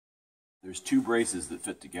there's two braces that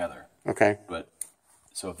fit together. Okay. But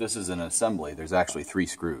so if this is an assembly, there's actually 3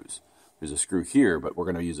 screws. There's a screw here, but we're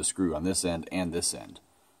going to use a screw on this end and this end.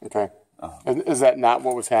 Okay. And is that not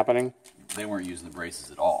what was happening? They weren't using the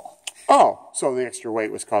braces at all. Oh, so the extra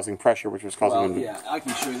weight was causing pressure, which was causing them to... Yeah, I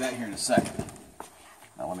can show you that here in a second.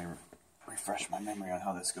 Now let me refresh my memory on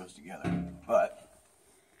how this goes together. But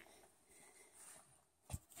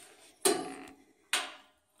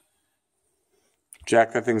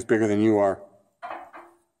Jack, that thing's bigger than you are.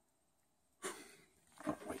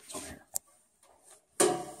 oh, wait, it's over here.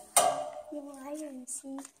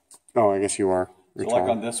 Oh, I guess you are. So like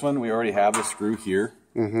on this one, we already have the screw here.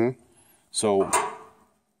 Mm-hmm. So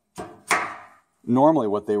normally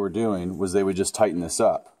what they were doing was they would just tighten this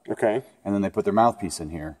up. Okay. And then they put their mouthpiece in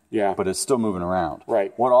here. Yeah. But it's still moving around.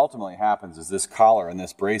 Right. What ultimately happens is this collar and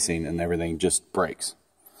this bracing and everything just breaks.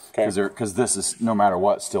 Okay. Because this is, no matter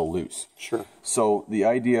what, still loose. Sure. So the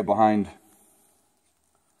idea behind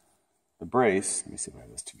the brace, let me see if I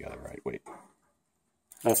have this together right. Wait.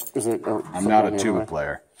 I'm not a tuba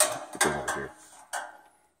player. It goes over here.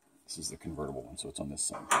 This is the convertible one, so it's on this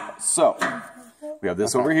side. So we have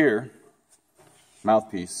this over here,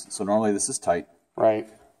 mouthpiece. So normally this is tight. Right.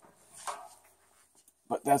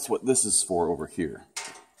 But that's what this is for over here.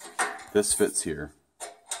 This fits here.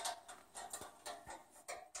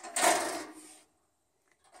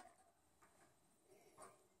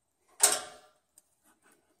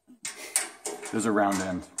 There's a round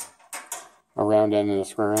end. A round end and a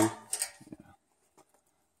square end? Yeah.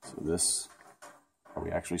 So this, are we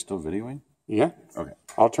actually still videoing? Yeah. Okay.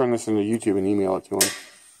 I'll turn this into YouTube and email it to him.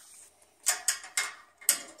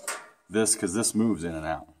 This, because this moves in and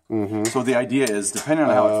out. Mm-hmm. So the idea is, depending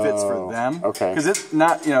on how it fits for them, because it's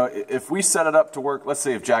not, you know, if we set it up to work, let's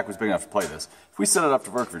say if Jack was big enough to play this, if we set it up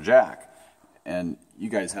to work for Jack, and you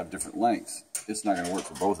guys have different lengths, it's not going to work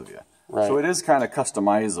for both of you. Right. So it is kind of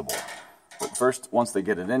customizable. But first, once they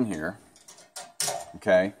get it in here,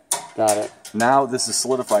 okay. Got it. Now this is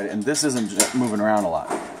solidified, and this isn't moving around a lot.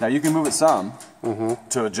 Now you can move it some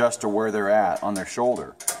to adjust to where they're at on their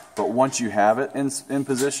shoulder. But once you have it in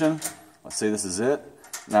position, let's say this is it.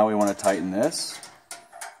 Now we want to tighten this,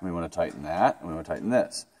 we want to tighten that, and we want to tighten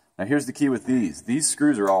this. Now here's the key with these. These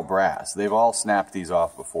screws are all brass. They've all snapped these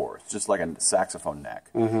off before. It's just like a saxophone neck.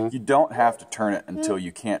 You don't have to turn it until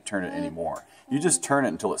you can't turn it anymore. You just turn it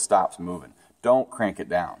until it stops moving. Don't crank it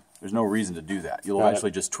down. There's no reason to do that. You'll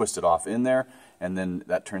eventually just twist it off in there, and then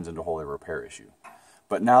that turns into a whole repair issue.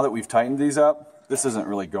 But now that we've tightened these up, this isn't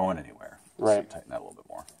really going anywhere. Right. So tighten that a little bit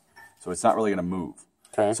more. So it's not really going to move.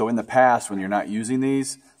 Okay. So in the past, when you're not using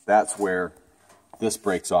these, that's where this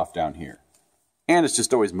breaks off down here. And it's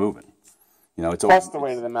just always moving. You know, it's always, plus the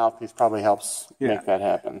weight of the mouthpiece probably helps make that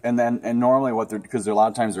happen. And normally what because a lot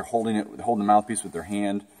of times they're holding the mouthpiece with their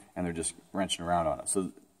hand, and they're just wrenching around on it.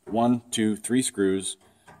 So 1, 2, 3 screws,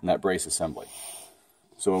 and that brace assembly.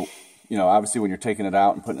 So, you know, obviously when you're taking it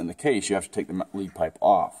out and putting it in the case, you have to take the lead pipe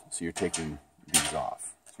off. So you're taking these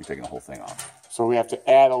off. So you're taking the whole thing off. So we have to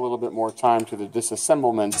add a little bit more time to the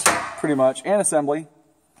disassemblement. Pretty much, and assembly.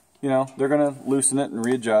 You know, they're going to loosen it and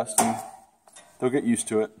readjust, and they'll get used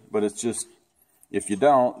to it. But it's just, if you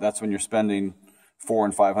don't, that's when you're spending $400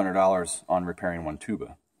 and $500 on repairing one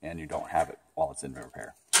tuba, and you don't have it while it's in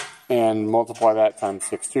repair. And multiply that times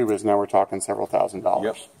 6 tubas, now we're talking several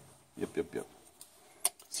 $1,000s. Yep.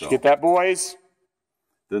 So, get that, boys?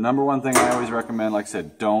 The number one thing I always recommend, like I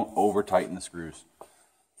said, don't over tighten the screws.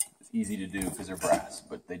 It's easy to do because they're brass,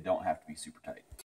 but they don't have to be super tight.